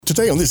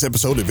Today on this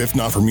episode of If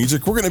Not For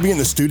Music, we're going to be in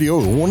the studio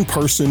with one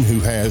person who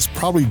has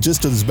probably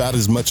just about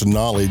as much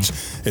knowledge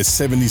as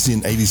 70s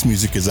and 80s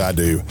music as I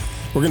do.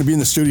 We're going to be in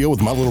the studio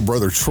with my little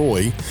brother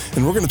Troy,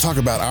 and we're going to talk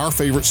about our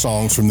favorite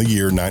songs from the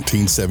year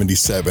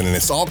 1977, and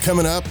it's all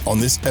coming up on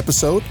this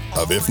episode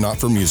of If Not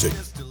For Music.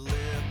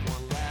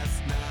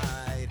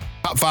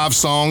 Top 5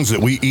 songs that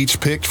we each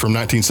picked from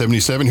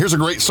 1977. Here's a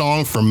great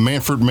song from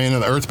Manfred Mann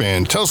and the Earth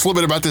Band. Tell us a little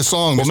bit about this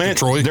song, Mr.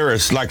 Troy. There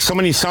is like so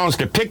many songs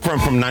to pick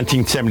from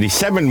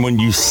 1977. When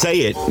you say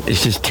it,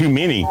 it's just too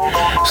many.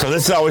 So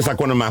this is always like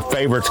one of my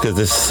favorites because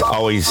this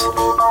always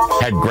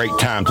had great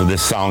times with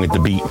this song at the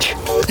beach.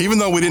 Even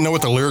though we didn't know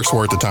what the lyrics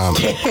were at the time.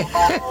 Blinded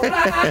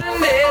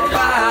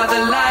by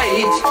the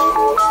light,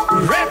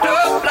 wrapped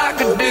up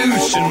like a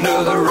douche,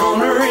 another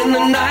runner in the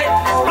night.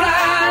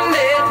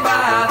 Blinded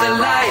by the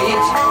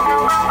light,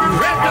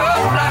 wrapped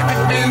up like a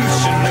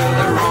douche,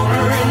 another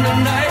runner in the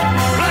night.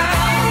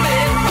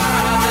 Blinded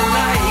by the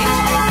light.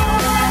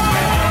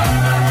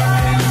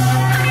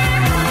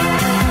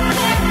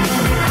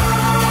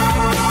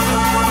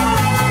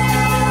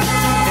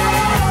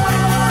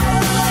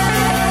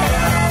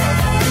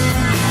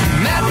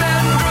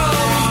 Madman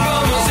drums,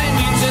 bummers,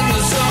 Indians in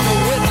the summer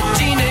with a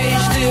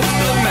teenage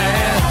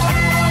diplomat.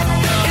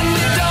 In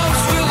the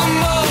dumps with the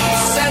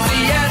most as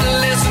the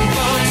adolescent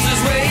bumps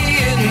his way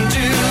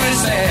into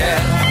his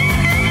head.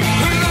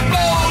 With a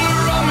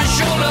boulder on my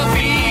shoulder,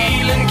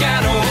 feeling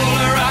kind of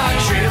older, I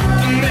trip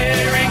the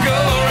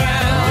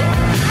merry-go-round.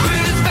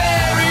 With his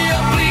very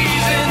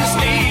unpleasing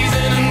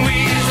sneezing and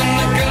wheezing,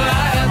 the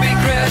calliope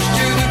crashed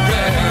to the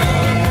ground.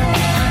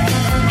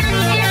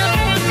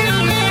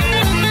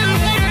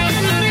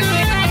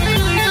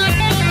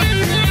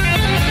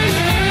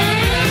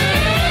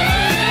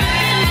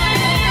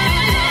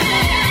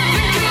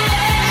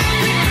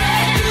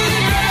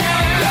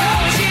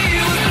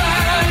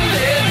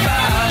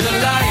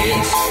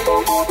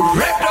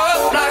 Wrapped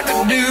up like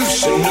a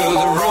douche,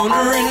 another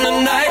runner in the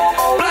night.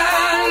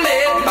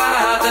 Blinded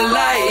by the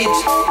light.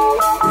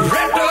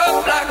 Wrapped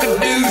up like a douche, another runner in the night. Blinded by the light. Wrapped up like a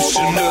douche,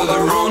 another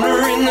runner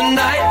in the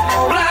night.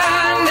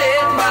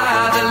 Blinded by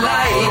the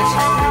light.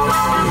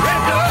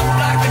 Wrapped up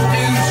like a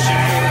douche.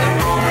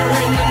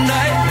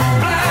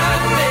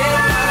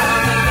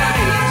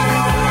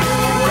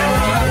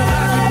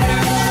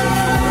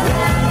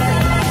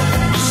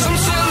 Some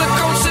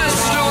silicone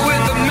sister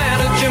with a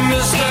manager,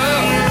 mister,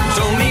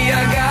 told me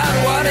I got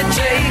what it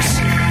takes.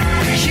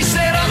 She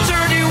said I'll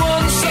turn you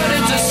on sun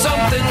into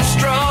something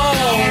strong.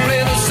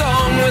 Play the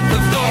song with the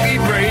funky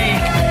break.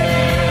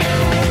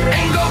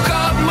 And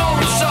go-kart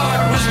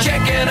Mozart was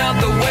checking out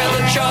the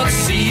weather chart to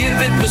see if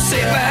it was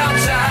safe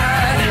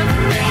outside.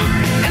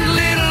 And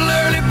little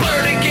early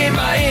birdie came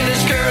by in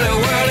his curly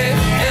whirly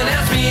and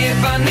asked me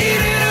if I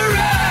needed a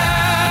ride.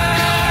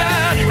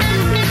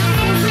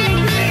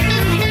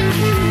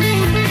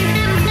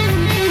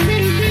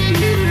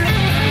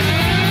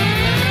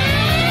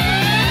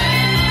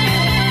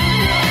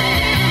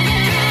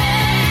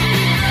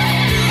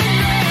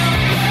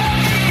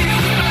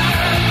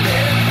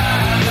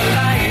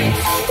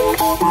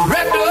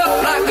 Wrapped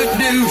up like a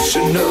douche,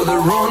 another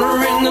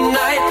runner in the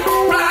night.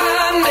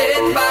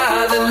 Blinded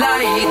by the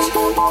light.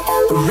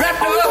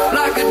 Wrapped up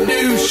like a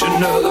douche,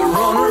 another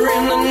runner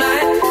in the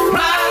night.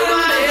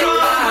 Blinded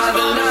by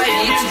the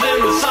light.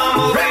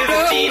 Wrapped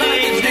up like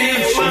a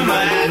douche,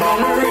 another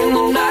runner in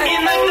the night.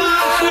 In the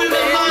dark with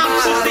the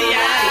lumps as the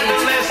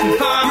adolescent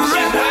pumps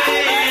his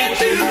way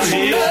to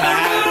his back.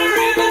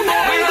 With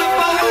a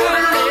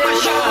boulder on my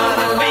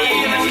shoulder,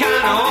 feeling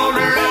kind of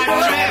older, I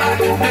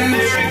trapped the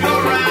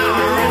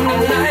merry-go-round.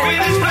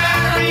 With his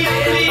very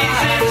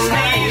unpleasing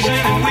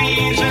sneezing and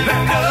wheezing, the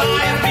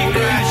calliope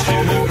crashed to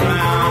the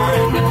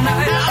ground.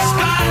 Now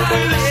Scott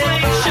with a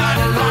slingshot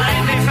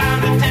blindly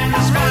found a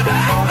tender spot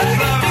for the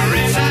lover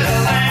in the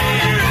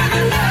sand.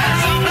 And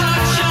some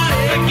bloodshot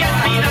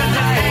forget-me-not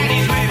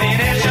ladies within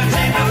earshot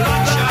take the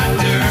buckshot,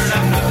 turn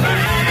up the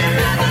band.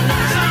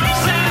 Some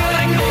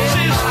silicone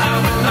sister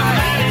with the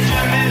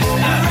manager,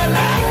 mister,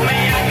 told me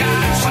I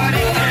got what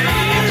it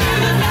takes.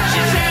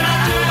 She said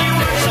I'll turn you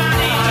on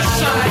sunny to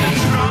something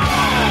strong.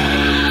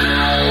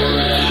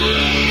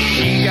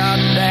 She got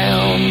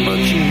down, but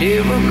she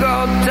never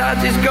got touch.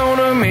 It's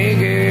gonna make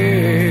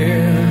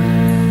it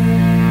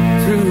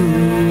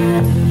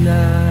through the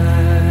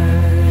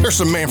night. There's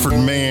some Manfred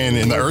Mann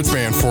and the Earth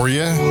Band for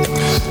you.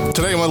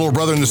 Today, my little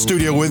brother in the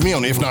studio with me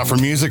on If Not For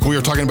Music. We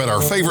are talking about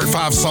our favorite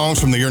 5 songs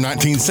from the year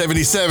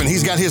 1977.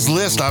 He's got his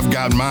list, I've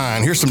got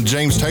mine. Here's some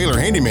James Taylor,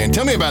 Handyman.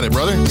 Tell me about it,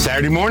 brother.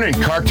 Saturday morning,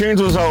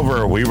 cartoons was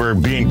over. We were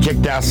being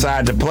kicked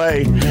outside to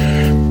play.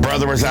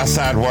 Brother was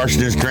outside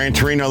washing his Gran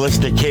Torino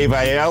listening to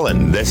KVL,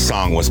 and this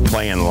song was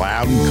playing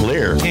loud and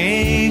clear.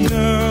 Hey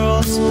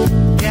girls,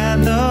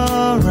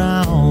 gather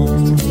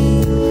round.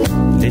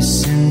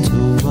 Listen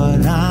to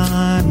what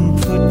I'm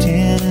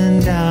putting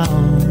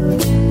down.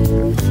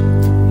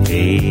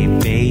 Hey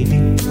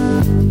baby,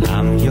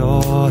 I'm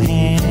your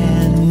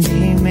handyman.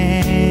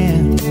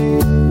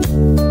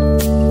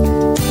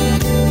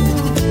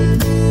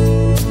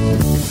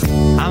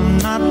 I'm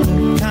not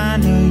the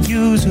kind of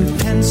use a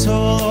pencil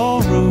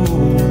or ruler.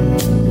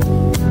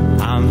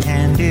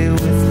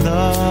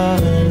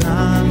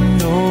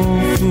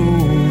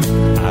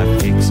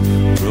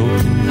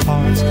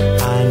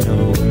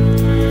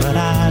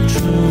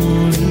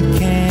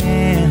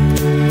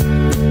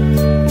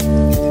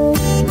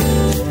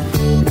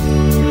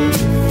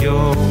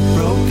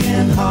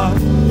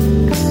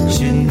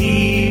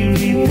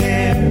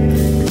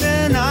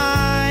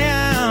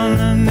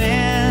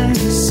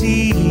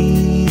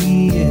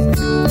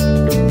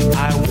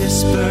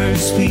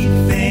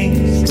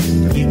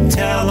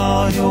 tell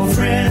all your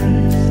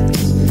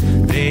friends.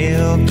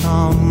 They'll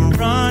come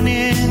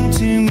running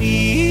to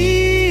me.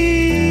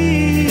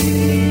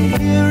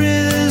 Here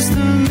is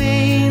the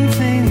main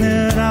thing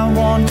that I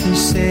want to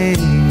say.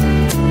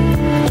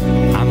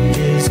 I'm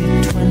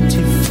busy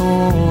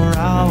 24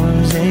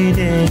 hours a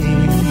day.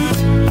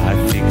 I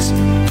fix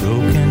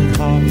broken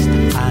hearts,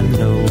 I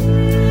know,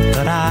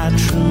 but I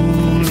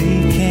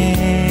truly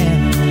can.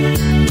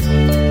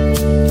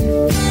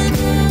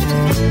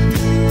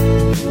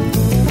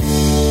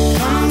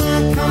 Come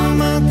on,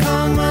 come on,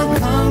 come on,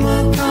 come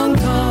on, come on,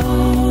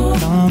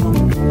 come on.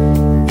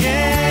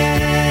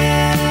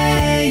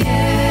 Yeah,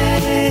 yeah,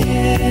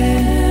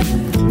 yeah.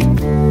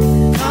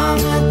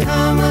 Come on,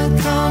 come on,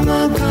 come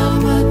on,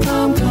 come on,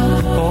 come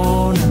on.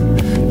 Oh, no.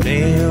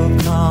 They'll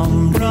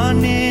come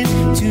running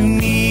to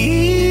me.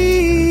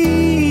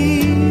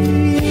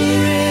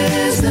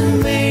 Here is the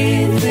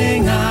main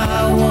thing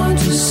I want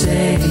to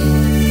say.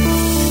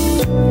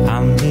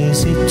 I'm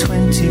busy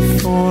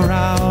 24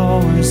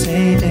 hours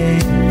a day.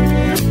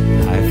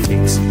 I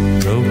fix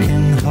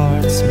broken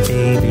hearts,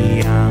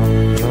 baby,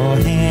 I'm your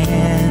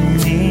handyman.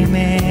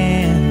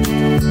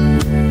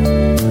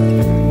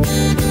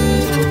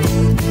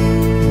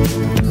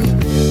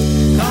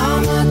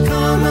 Come on,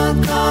 come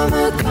on, come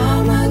on,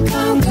 come on,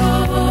 come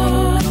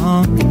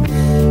on.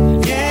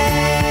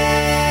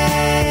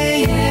 Yeah,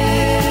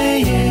 yeah,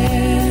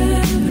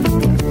 yeah.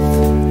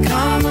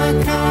 Come on,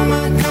 come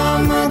on,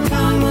 come on,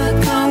 come on,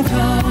 come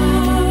on.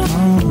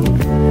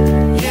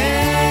 Yeah,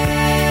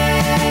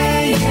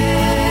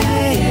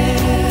 yeah,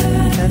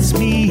 yeah. That's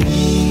me.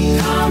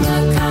 Come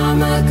on,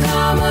 come on,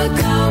 come on,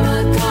 come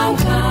on, come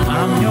on.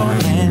 I'm your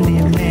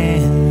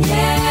handyman.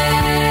 Yeah,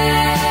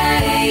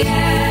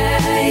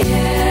 yeah,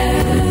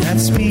 yeah.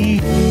 That's me.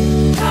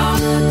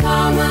 Come on,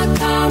 come on,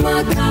 come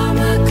on, come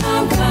on,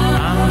 come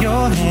on. I'm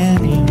your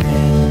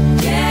handyman.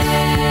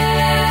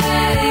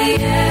 Yeah,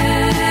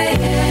 yeah,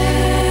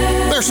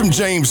 yeah. There's some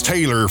James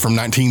Taylor from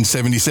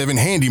 1977,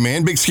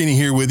 Handyman. Big Skinny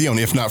here with you on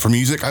If Not For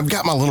Music. I've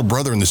got my little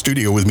brother in the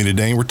studio with me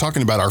today, and we're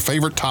talking about our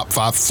favorite top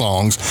 5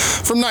 songs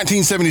from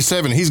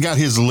 1977. He's got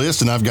his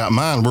list, and I've got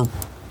mine. We're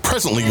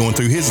presently going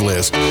through his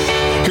list.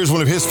 Here's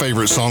one of his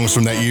favorite songs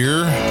from that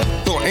year.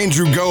 Little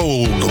Andrew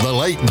Gold, the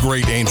late,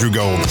 great Andrew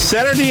Gold.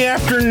 Saturday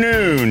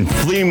afternoon,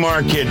 flea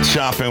market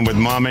shopping with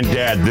mom and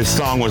dad. This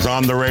song was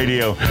on the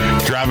radio,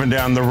 driving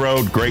down the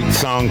road. Great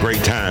song,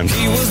 great times.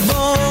 He was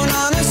born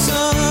on a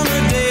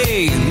summer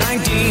day in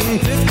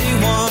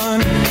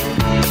 1951.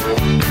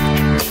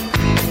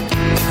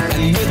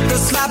 And with the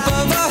slap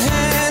of a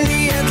hand,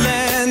 he had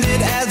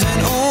landed as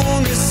an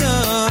only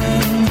son.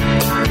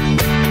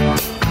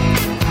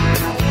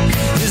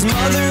 His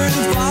mother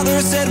and father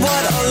said,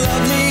 what a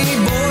lovely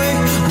boy.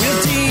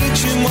 We'll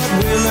teach him what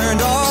we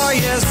learned. Oh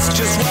yes,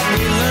 just what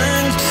we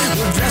learned.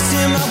 We'll dress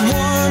him up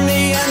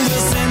warmly and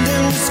we'll send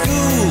him to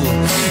school.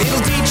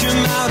 It'll teach him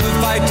how to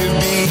fight to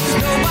be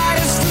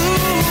nobody's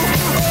fool.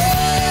 Oh,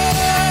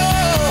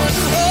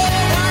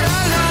 what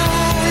a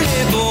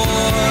lonely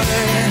boy.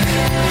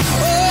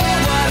 Oh,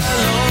 what a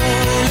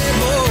lonely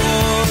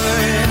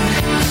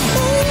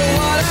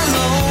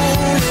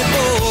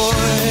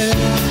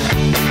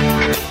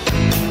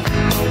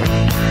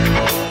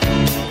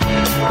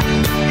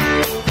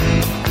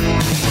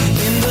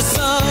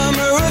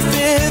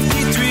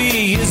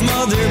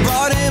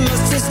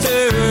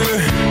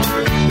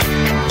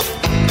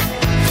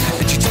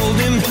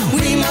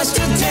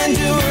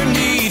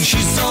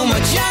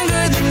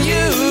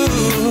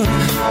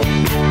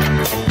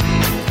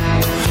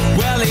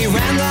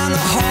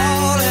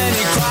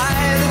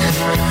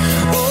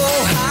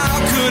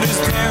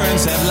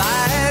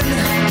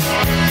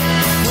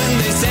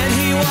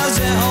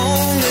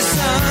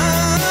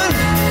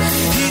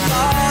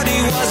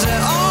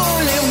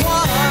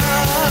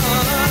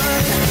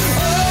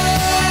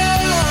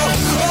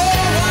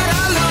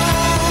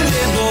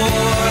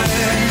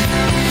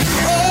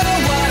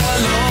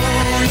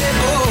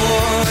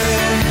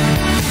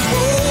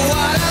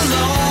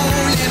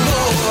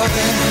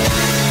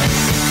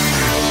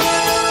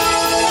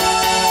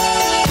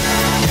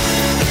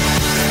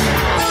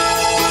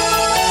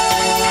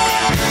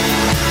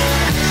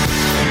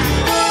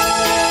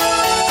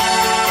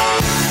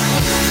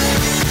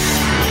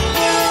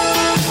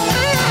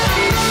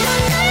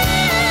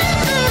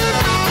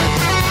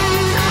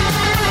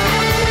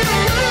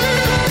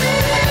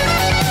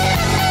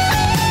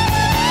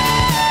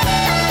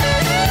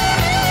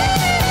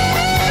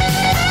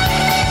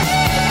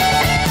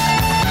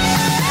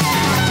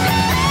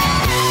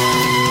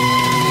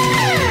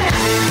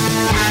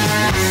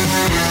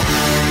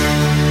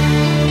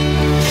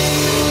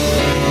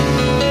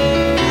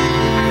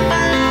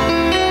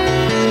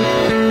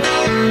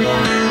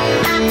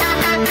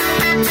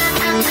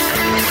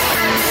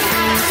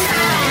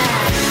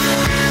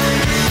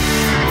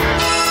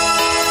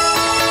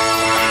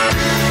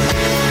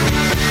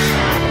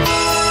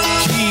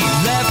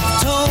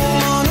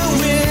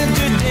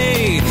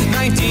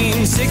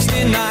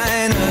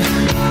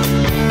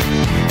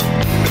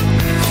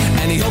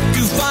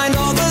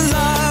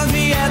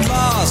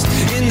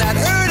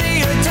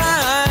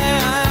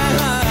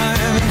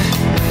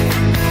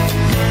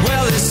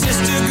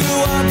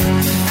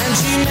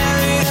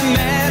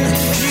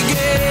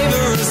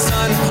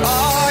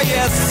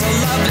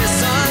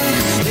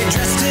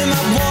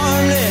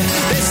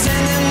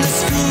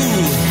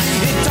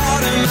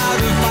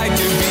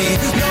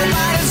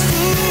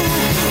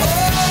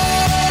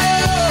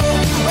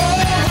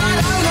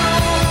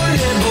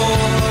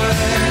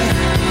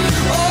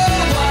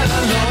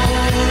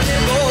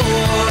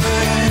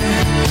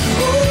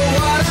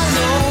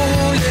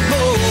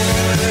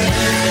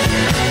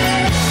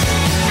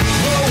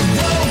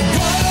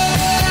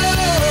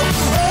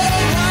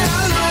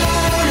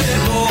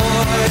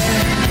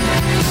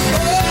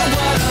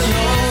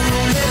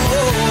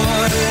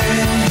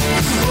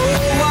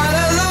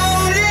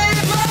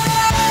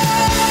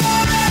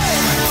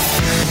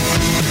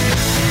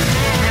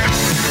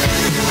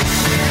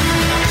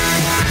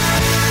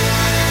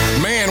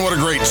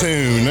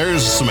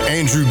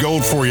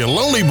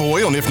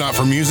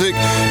for Music.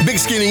 Big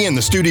Skinny in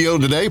the studio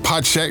today,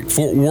 Podshack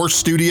Fort Worth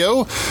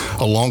studio,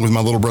 along with my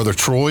little brother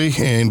Troy,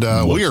 and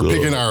we are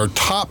picking our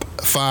top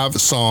 5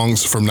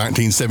 songs from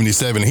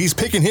 1977. He's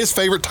picking his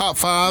favorite top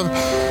 5,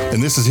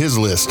 and this is his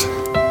list.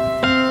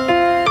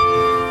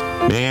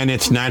 Man,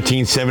 it's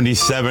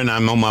 1977.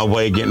 I'm on my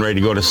way getting ready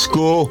to go to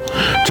school,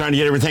 trying to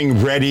get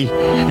everything ready,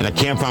 and I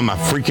can't find my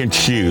freaking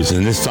shoes.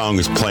 And this song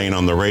is playing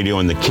on the radio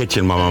in the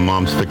kitchen while my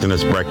mom's fixing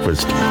us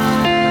breakfast.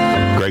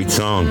 Great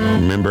song.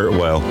 Remember it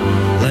well.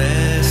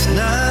 Last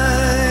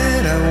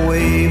night I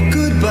waved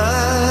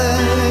goodbye.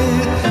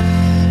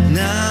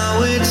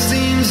 Now it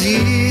seems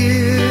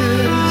years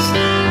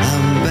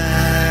I'm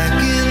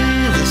back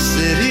in the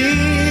city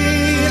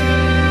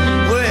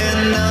where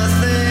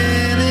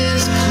nothing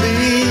is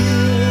clear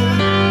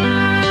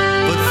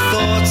but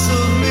thoughts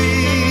of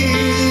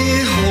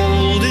me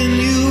holding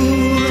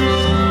you,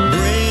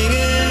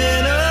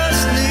 bringing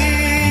us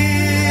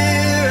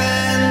near.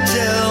 And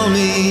tell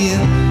me,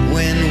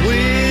 when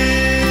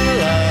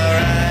will our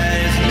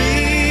eyes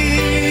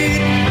meet?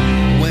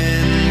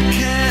 When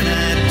can I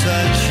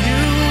touch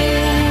you?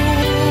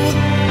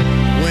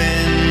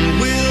 When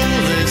will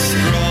this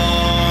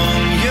strong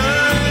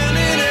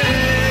yearning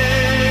end?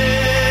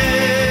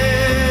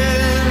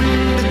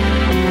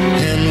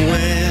 And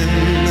when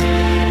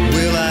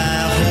will I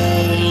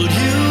hold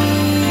you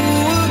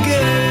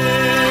again?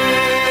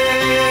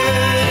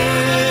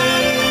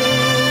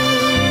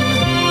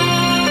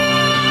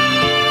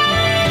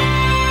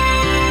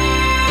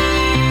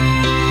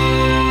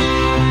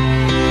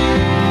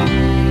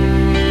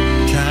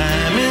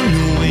 Time in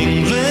New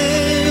England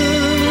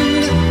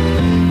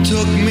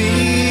took me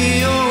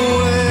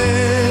away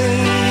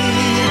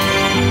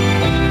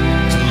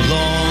to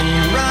long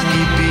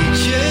rocky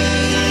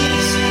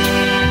beaches,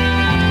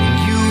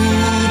 you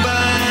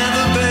by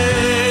the bay.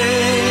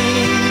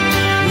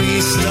 We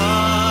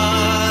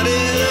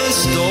started a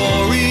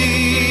story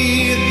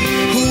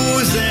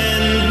whose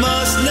end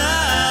must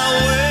now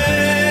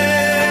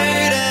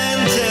wait. And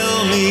tell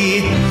me,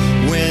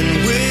 when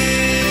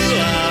will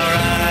our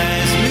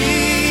eyes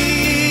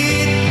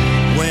meet?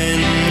 When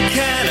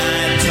can I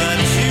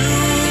touch you?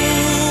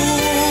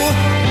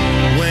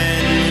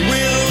 When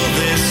will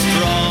this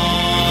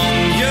strong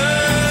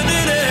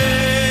yearning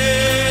end?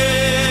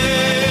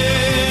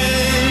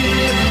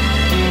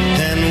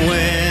 And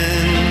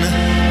when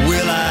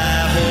will I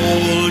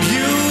hold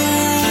you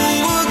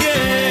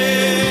again?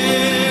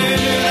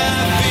 I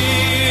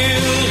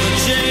feel the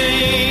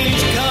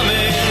change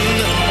coming.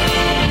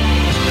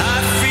 I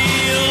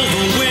feel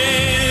the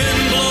wind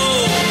blow.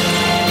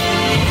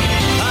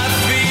 I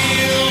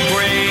feel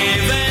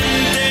brave and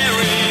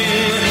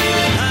daring.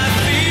 I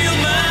feel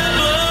my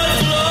blood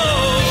flow.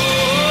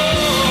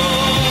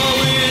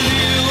 With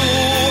you,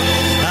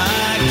 I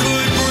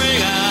could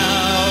bring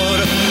out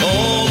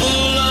all the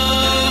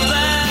love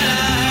that I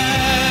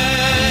have.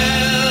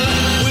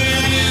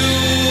 With you,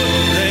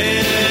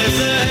 there's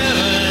a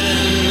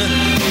heaven,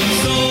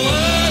 so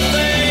earth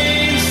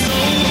ain't so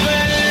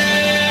bad.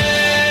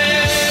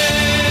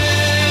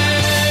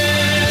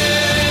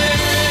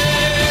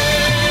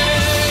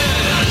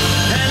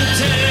 And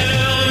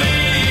tell me,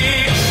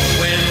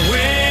 when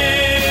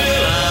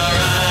will our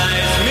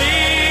eyes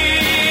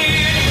meet?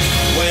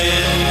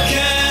 When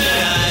can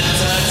I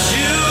touch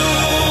you?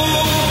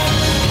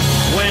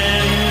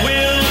 When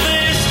will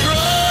this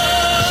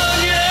strong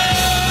yearning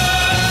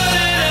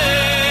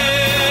end?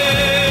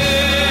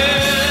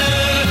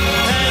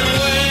 And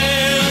when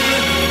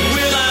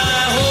will I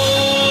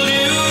hold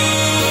you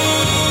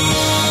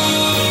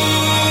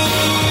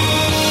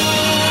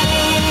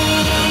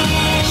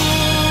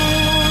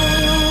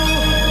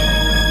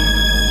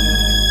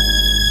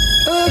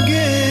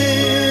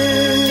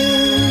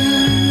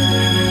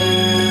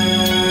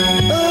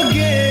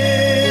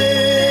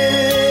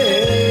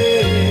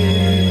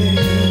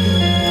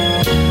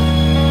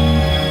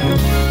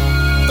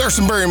There's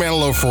some Barry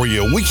Manilow for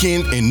you.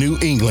 Weekend in New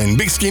England.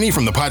 Big Skinny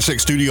from the Podshack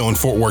studio in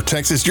Fort Worth,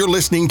 Texas. You're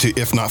listening to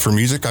If Not For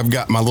Music. I've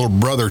got my little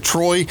brother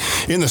Troy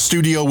in the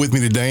studio with me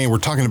today, and we're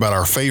talking about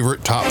our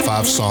favorite top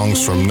 5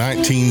 songs from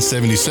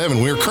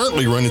 1977. We're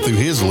currently running through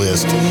his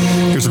list.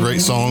 Here's a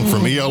great song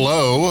from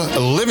ELO,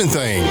 Living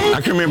Thing. I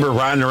can remember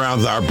riding around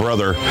with our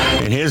brother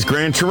in his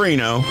Gran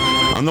Torino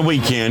on the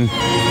weekend,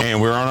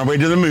 and we were on our way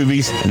to the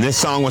movies, and this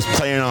song was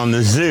playing on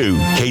the Zoo,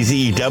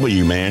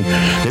 KZEW, man.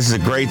 This is a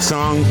great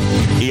song.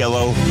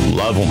 ELO,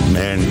 love them,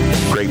 man.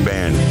 Great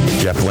band.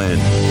 Jeff Lynne.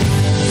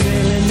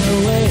 Sailing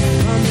away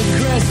on the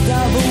crest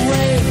of a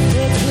wave,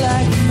 it's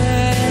like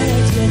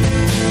magic.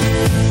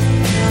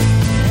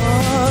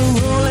 Oh,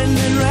 rolling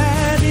and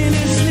riding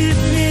and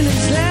slipping and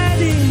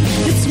sliding,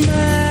 it's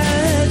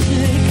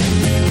magic.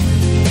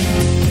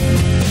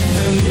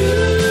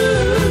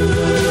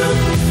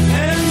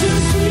 And you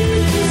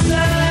sweet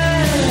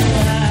desire,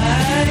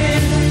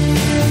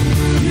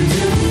 you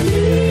do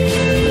me.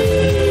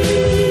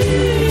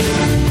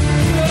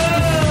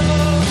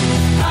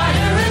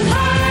 Higher and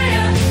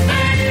higher,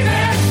 baby.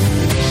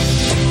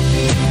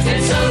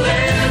 It's a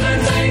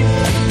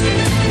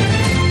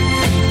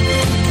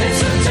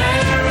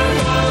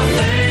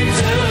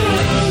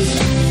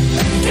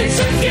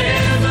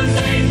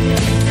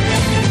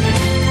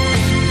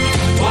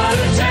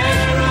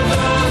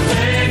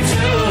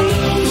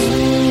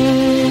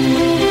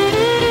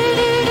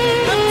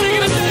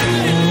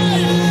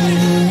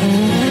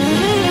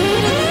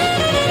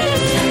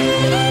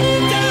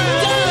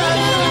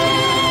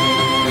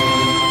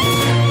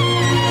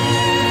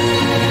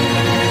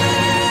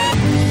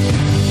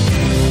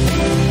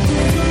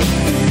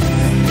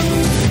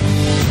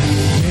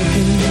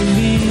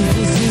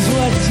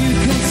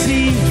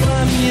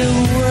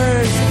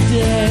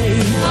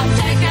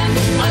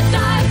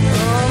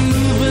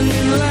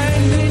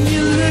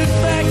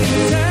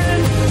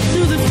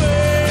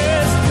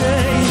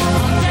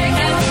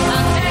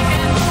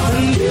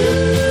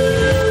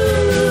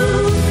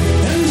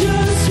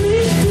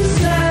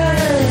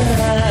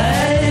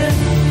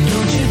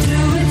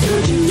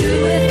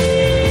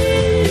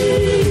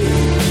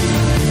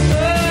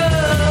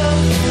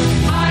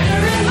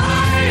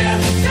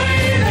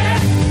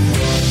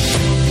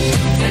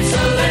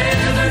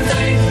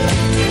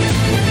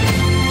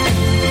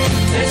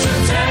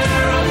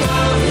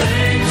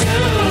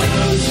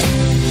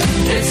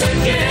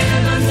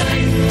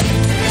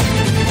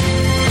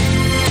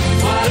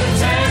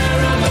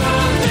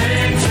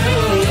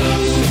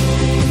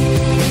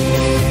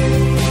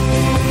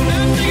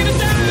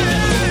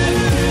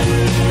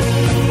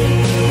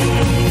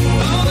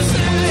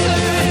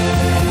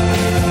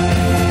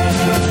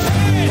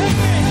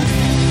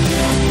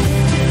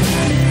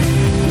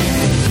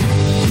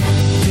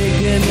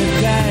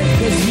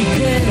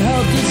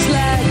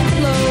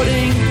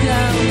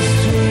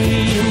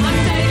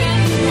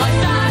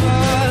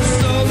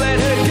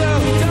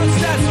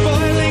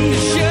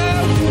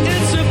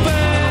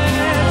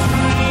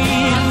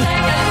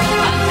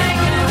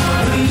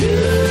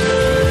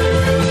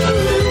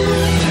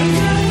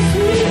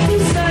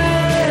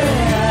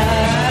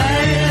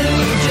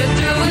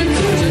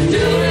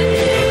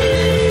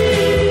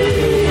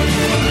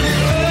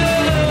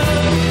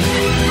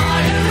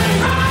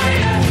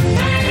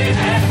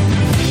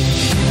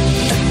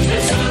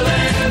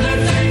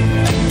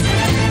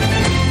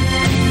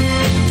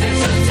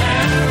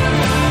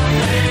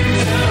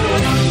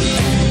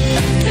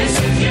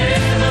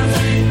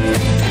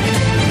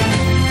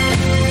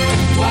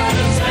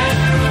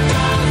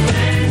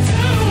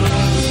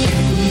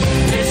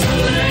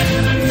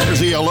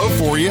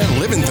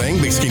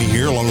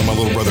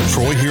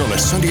Troy here on a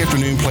Sunday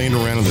afternoon playing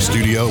around in the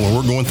studio, and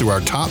we're going through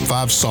our top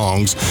 5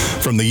 songs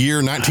from the year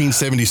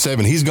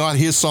 1977. He's got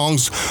his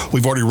songs.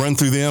 We've already run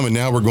through them, and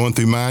now we're going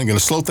through mine. Going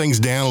to slow things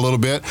down a little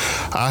bit.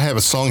 I have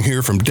a song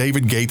here from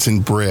David Gates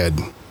and Bread.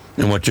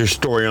 And what's your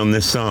story on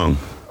this song?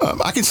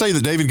 I can say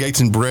that David Gates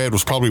and Bread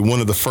was probably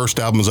one of the first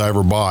albums I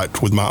ever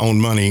bought with my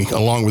own money,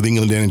 along with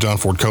England Dan and John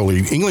Ford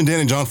Coley. England Dan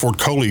and John Ford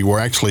Coley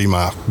were actually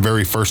my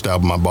very first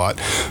album I bought,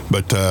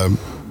 but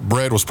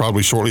Bread was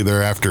probably shortly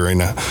thereafter,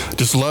 and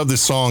just love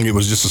this song. It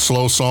was just a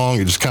slow song.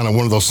 It's just kind of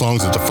one of those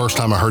songs that the first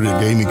time I heard it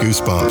gave me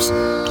goosebumps.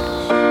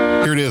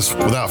 Here it is,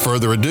 without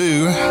further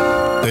ado,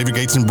 David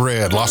Gates and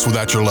Bread, Lost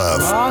Without Your Love.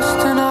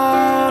 Lost and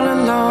all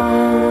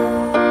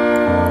alone,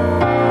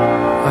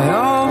 I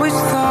always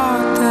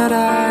thought that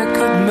I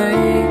could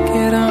make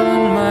it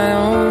on my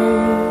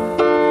own,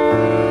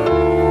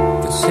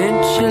 but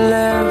since you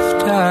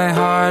left I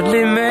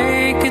hardly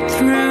make it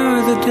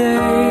through the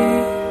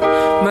day.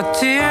 My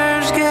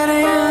tears get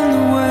in the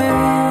way,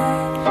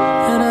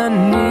 and I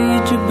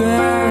need you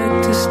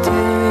back to stay.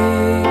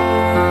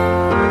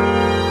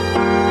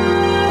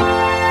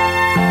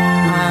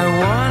 I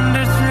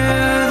wander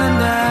through the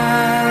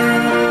night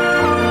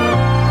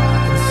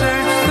and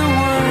search the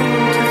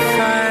world to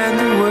find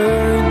the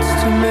words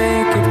to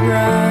make it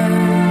right.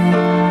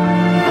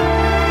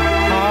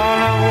 All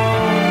I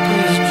want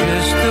is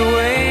just the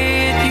way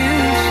it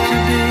used to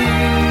be,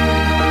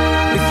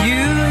 with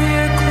you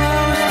here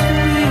close to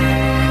me.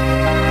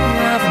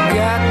 I've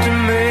got to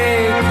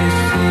make you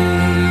see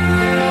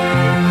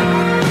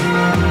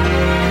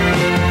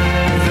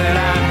that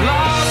I'm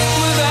lost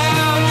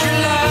without your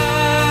love.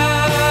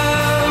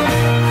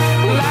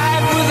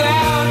 Life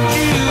without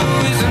you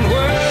isn't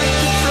worth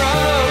the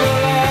trouble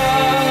of.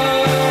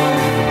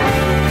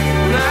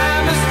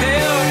 I'm as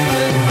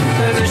helpless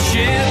as a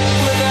ship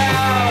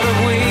without a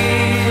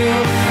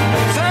wheel,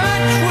 a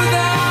touch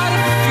without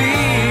a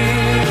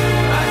feel.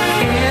 I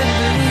can't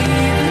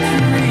believe it's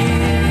real.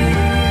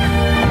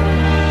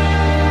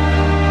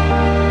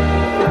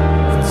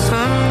 And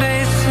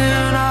someday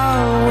soon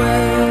I'll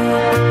wake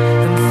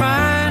and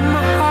find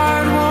my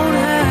heart won't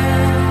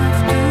have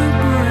to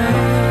break.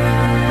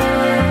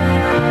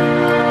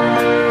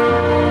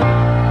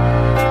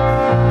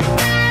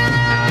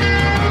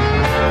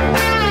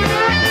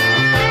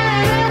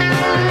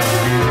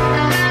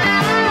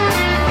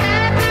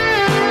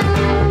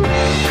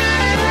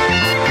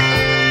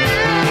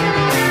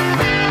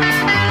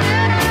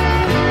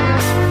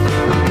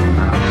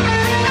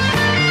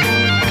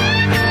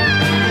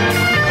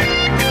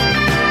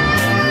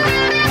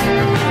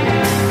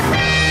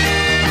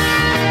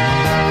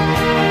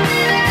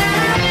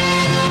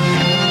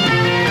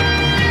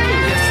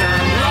 Yes,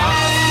 I'm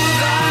lost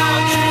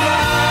without your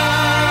love.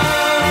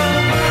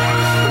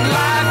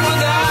 Life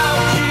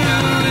without you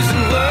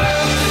isn't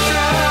worth the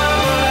trouble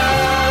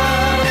of.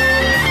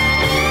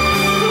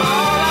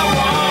 All I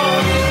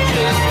want is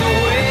just the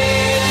way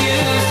it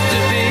used to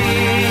be.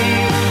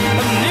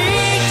 I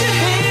need you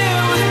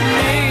here with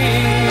me.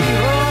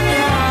 Oh,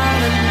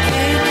 darling,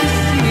 can't you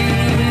see?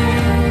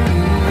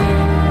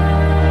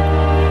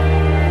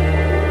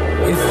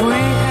 If we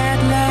had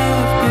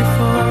loved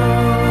before,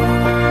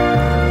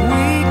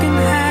 we can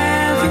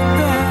have you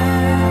back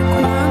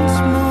once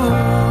more.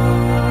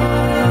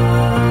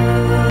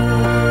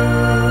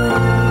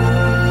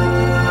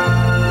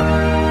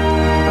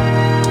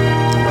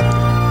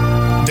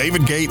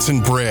 David Gates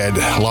and Bread,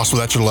 Lost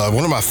Without Your Love.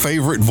 One of my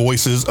favorite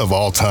voices of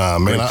all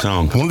time. Great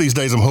song. One of these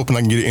days, I'm hoping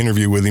I can get an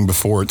interview with him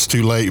before it's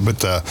too late.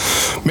 But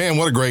man,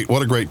 what a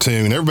great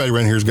tune. Everybody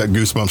around here's got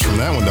goosebumps from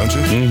that one, don't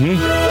you?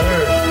 Mm-hmm.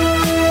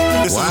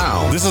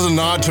 Wow. This is a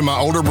nod to my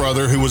older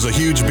brother, who was a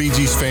huge Bee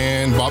Gees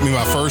fan. Bought me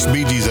my first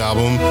Bee Gees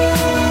album.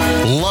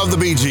 Love the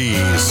Bee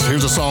Gees.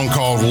 Here's a song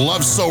called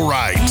 "Love So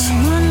Right."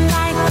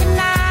 Moonlight the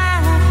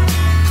night,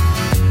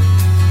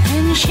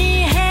 and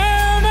she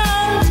held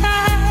on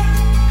tight,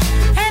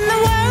 and the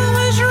world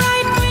was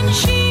right when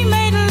she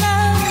made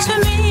love to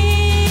me.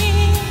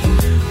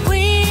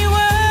 We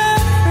were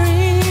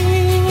free.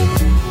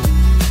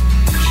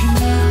 She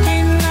moved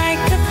in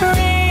like a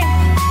friend,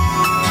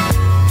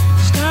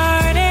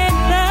 started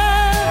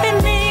loving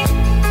me,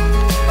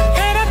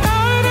 and I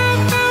thought I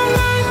found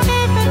my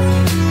heaven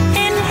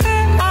in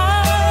her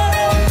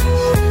arms.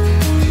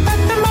 But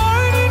the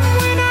morning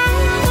when I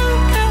woke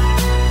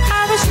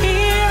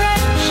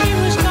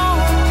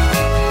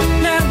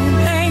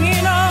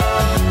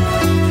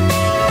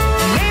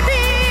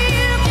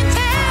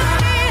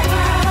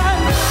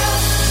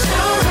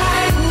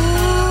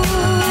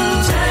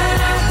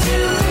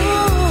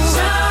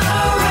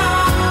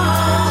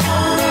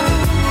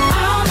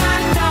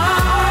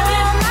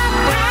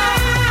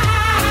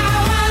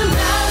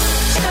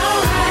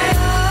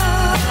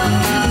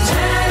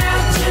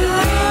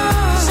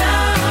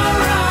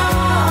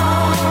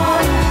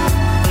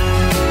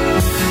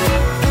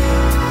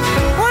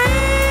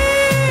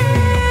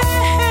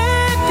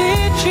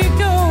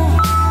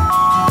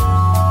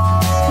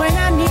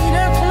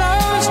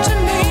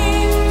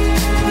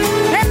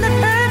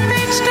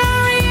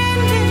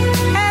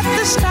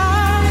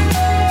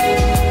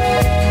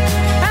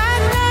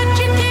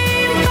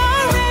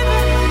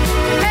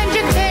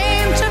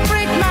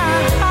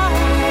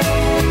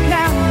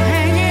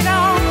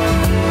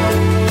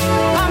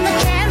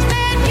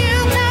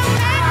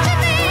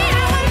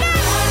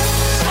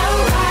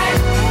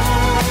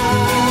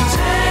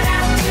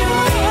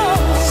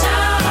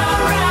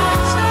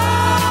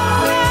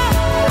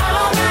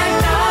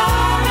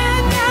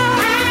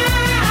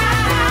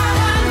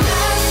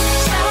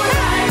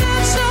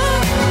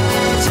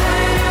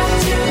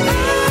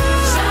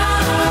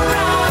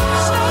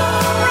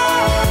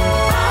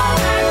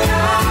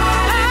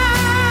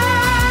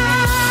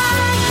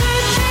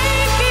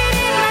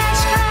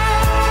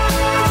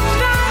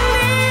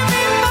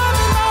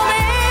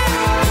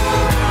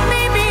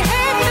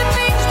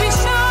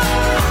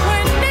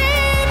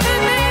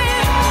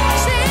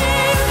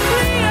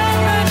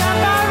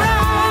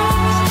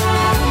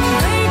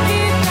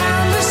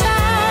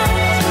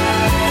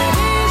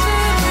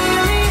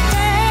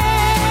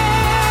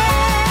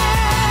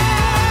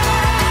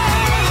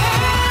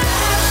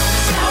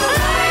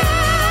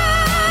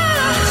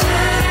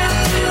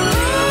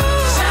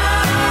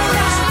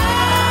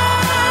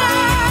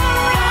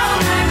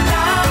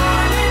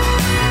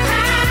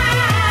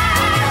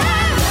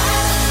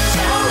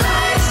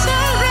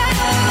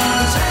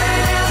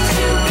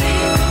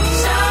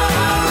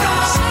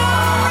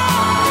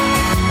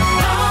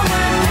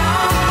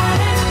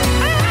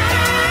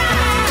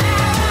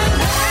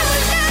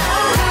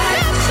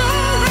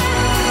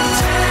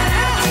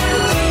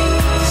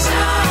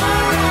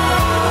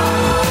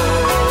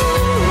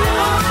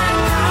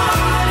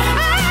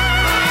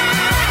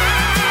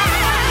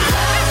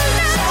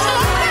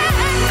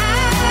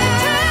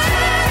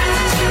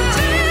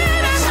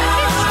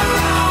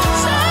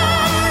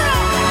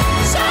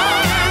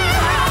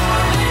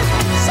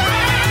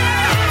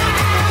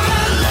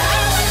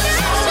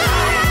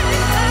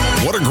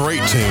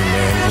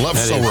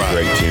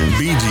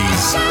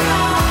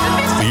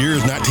The year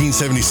is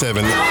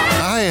 1977.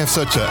 I have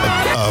such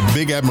a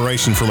big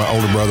admiration for my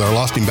older brother. I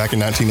lost him back in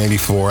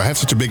 1984. I have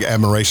such a big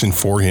admiration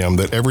for him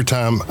that every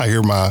time I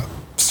hear my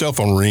cell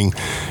phone ring,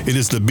 it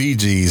is the Bee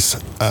Gees.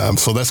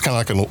 So that's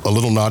kind of like a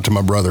little nod to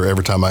my brother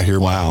every time I hear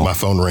my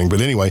phone ring.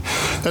 But anyway,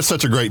 that's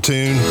such a great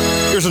tune.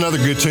 Here's another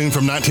good tune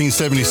from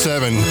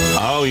 1977.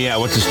 Oh, yeah.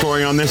 What's the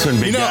story on this one,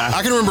 big guy?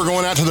 I can remember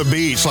going out to the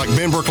beach, like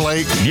Benbrook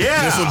Lake.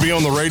 Yeah. This would be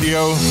on the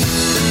radio.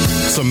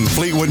 Some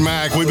Fleetwood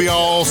Mac. We'd be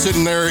all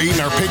sitting there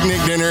eating our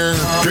picnic dinner,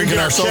 drinking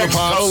our soda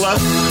pops. Cola.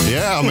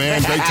 Yeah,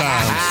 man. Great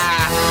times.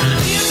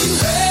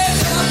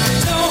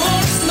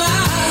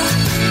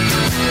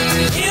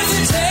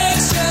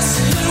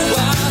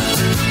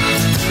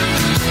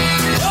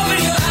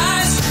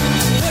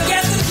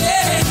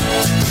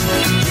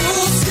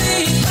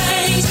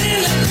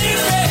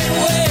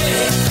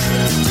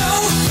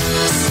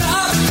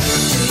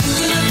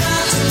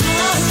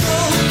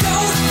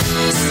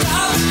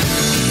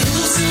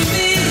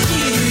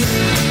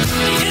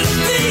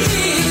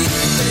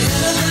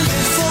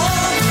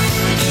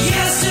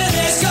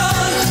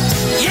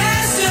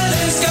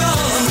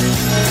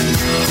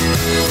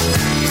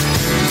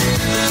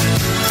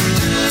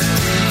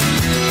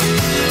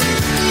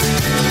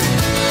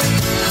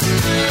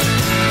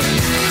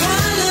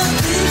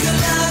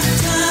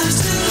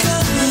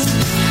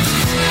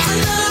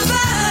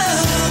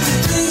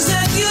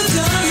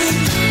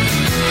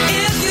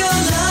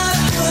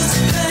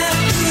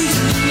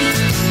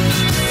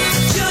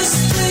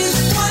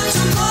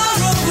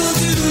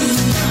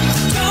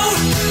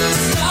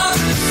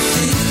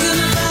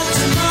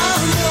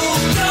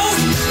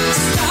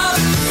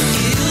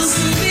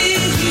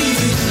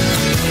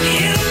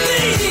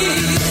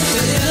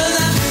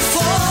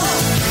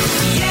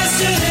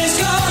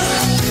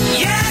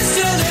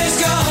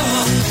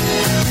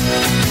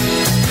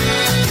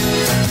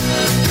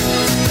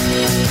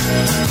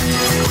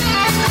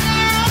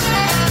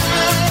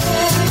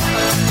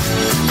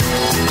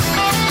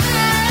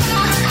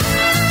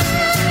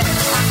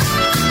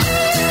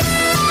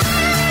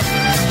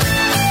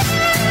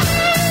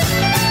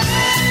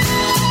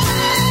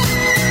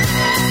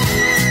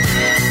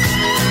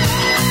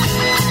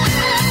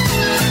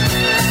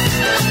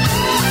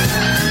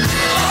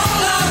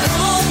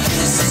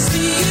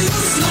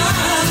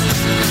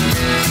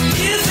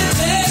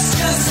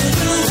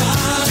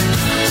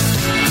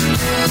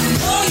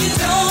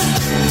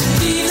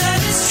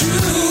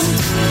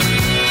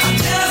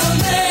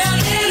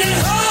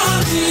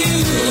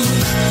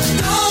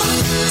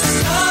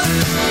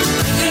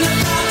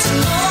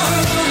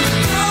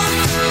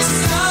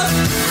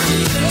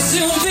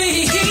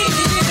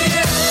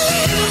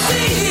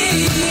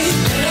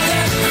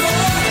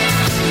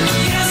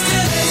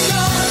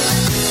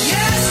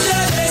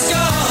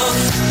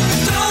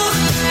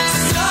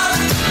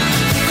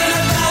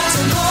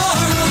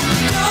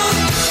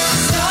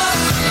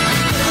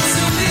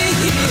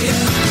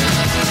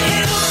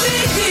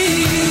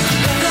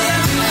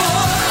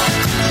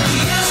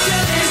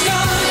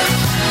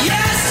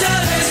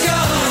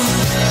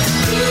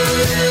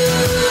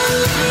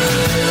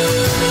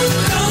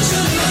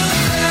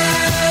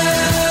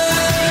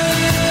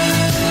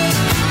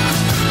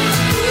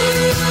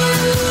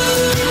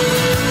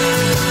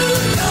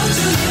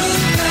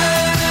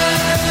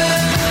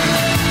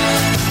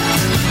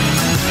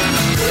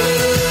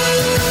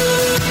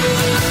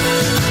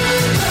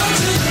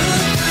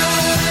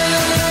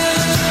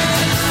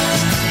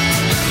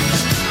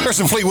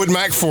 Some Fleetwood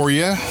Mac for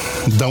you.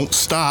 Don't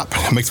Stop.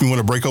 It makes me want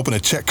to break open a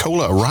Czech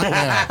Cola right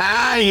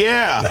now.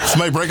 Yeah.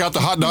 Somebody break out the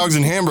hot dogs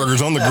and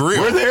hamburgers on the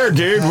grill. We're there,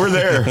 dude. We're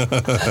there.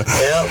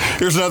 Yep.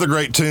 Here's another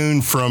great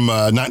tune from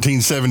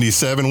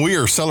 1977. We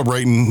are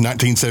celebrating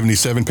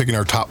 1977, picking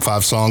our top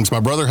 5 songs. My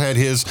brother had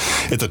his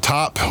at the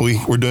top.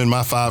 We're doing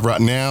my 5 right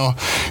now.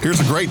 Here's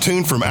a great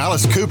tune from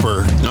Alice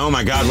Cooper. Oh,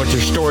 my God. What's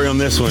your story on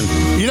this one?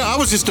 You know, I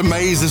was just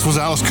amazed this was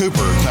Alice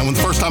Cooper. And when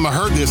the first time I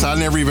heard this, I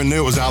never even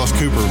knew it was Alice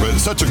Cooper. But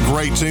it's such a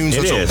great tune,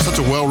 such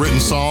a well-written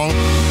song.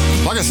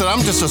 Like I said, I'm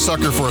just a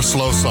sucker for a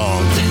slow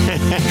song.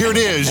 Here it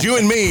is, You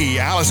and Me,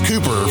 Alice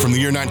Cooper from the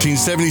year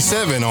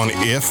 1977 on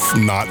If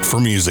Not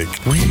For Music.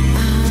 When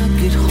I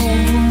get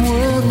home from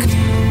work,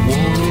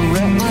 wanna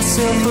wrap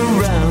myself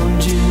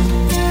around you.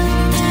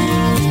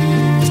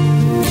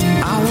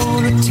 I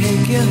wanna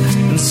take you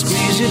and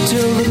squeeze you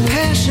till the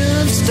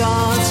passion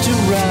starts to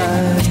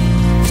rise.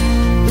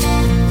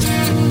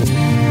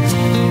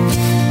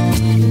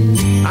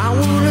 I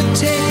wanna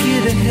take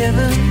you to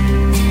heaven.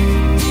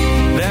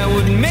 That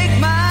would make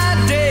my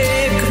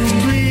day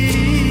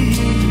complete.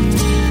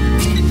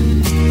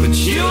 But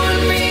you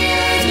and me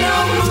ain't no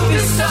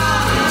movie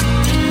star.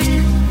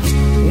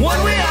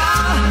 What we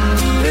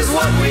are is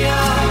what we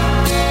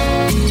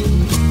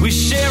are. We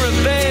share a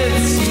bed,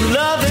 some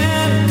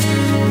loving,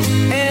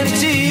 and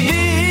TV,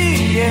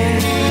 yeah.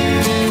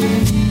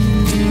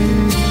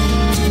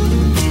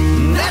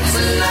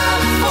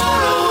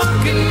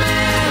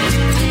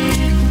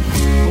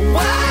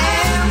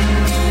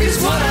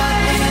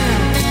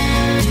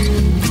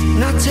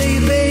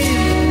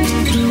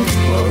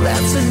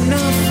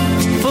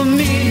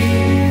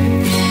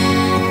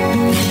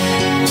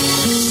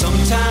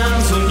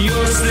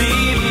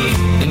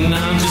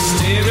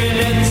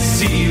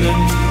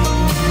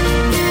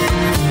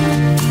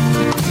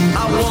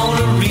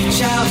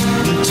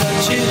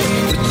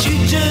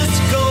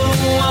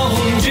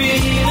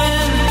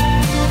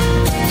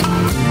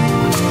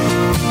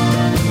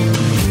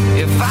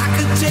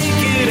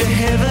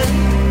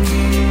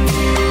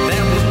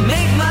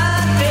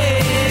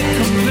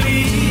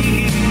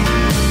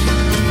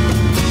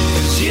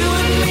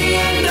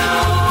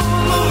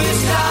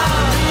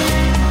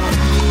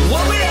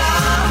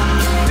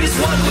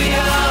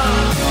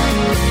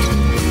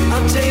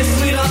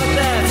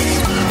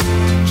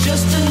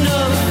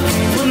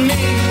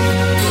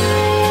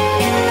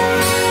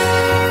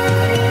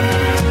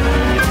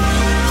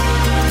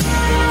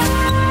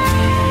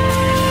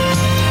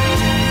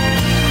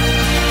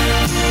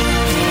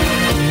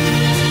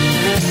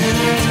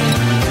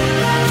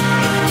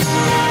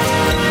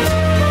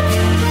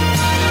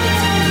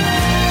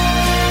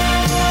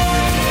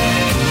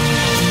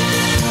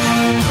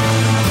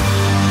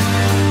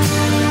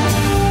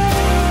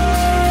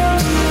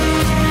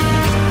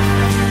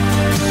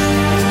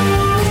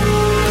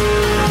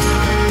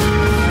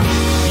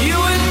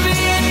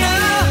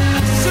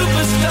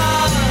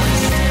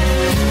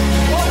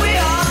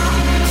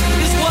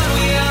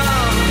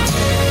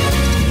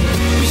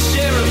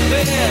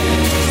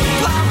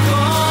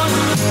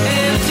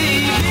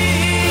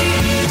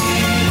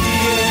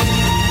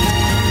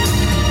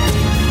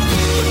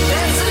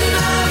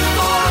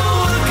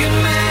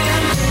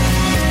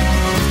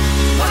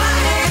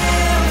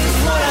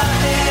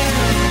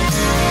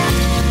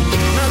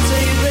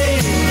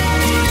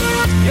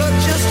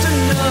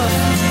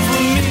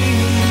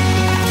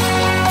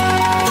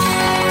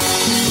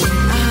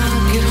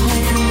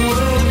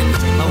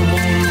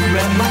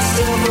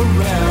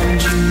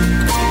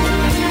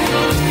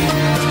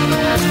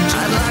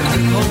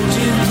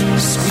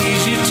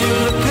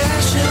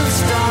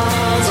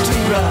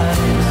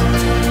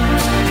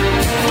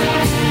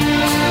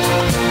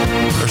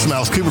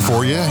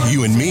 you,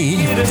 You and Me,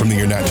 from the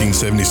year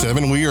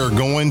 1977. We are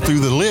going through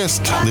the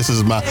list. This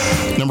is my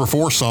number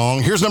 4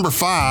 song. Here's number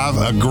 5,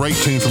 a great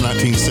tune from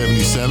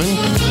 1977.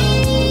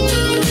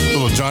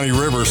 Little Johnny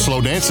Rivers, Slow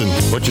Dancing.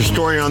 What's your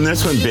story on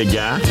this one, big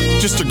guy?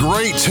 Just a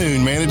great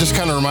tune, man. It just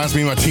kind of reminds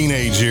me of my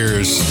teenage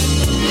years.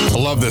 I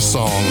love this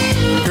song.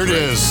 Here it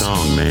is.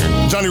 Song,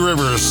 man. Johnny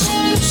Rivers,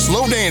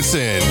 Slow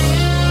Dancing,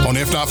 on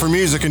If Not For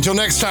Music. Until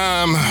next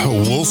time,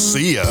 we'll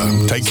see ya.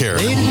 Take care.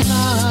 Late at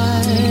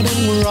night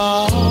and we're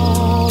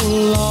all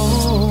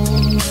alone.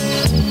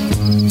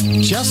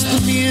 Just the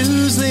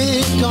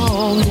music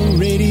on the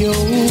radio.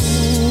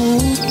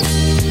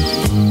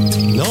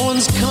 No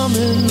one's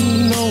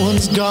coming, no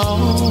one's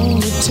gone.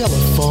 The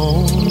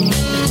telephone.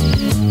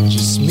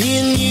 Just me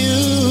and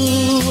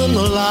you and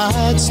the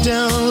lights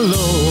down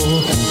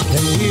low.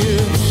 And we're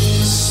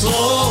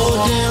slow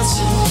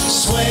dancing,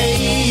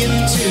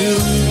 swaying to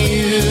the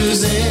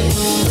music.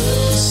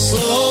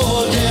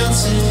 Slow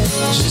dancing,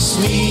 just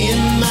me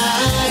and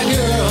my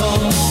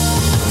girl.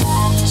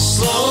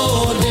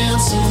 Slow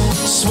dancing,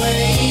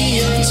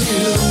 swaying to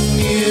the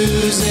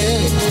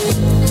music.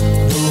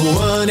 No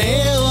one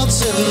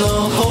else in the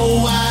whole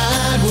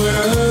wide world.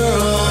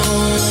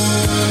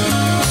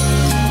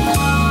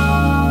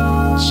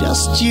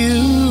 Just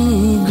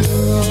you,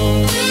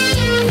 girl.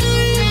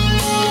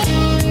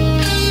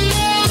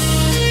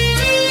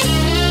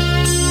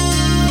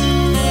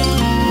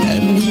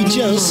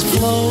 Just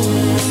flow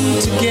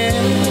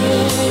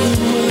together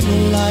when the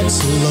lights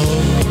are low.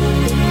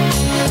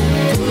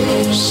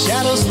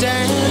 Shadows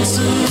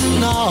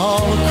dancing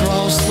all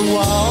across the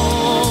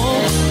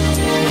wall.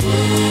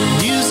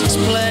 Music's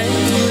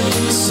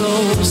playing so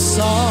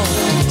soft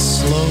and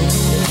slow.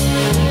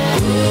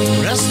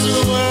 Rest of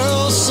the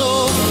world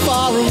so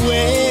far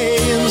away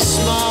and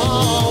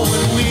small.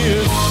 When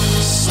we're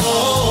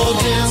slow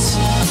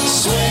dancing,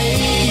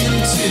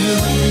 swaying to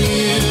the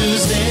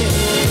music.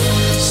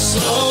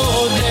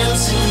 Slow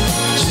dancing,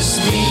 just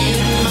me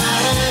and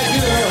my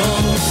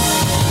girl.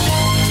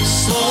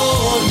 Slow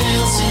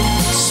dancing,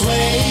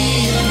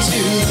 swaying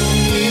to the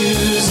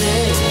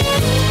music.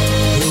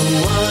 No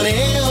one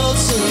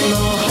else in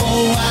the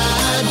whole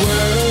wide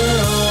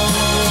world.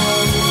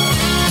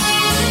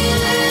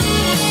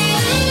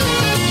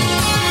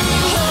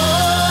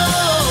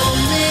 Hold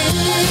me.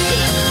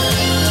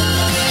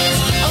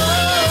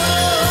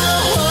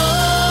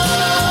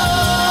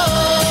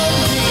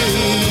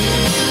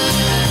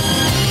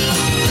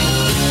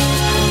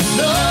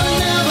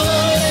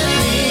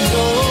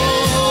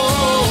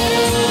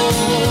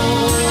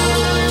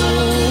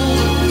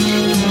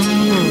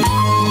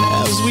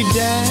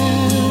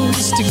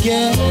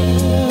 Together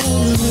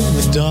in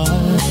the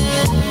dark,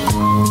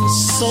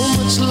 so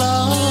much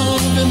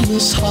love in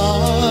this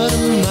heart of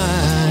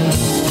mine.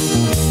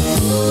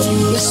 You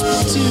whisper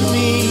to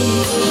me,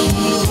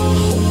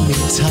 hold me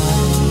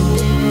tight.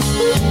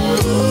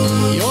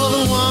 You're the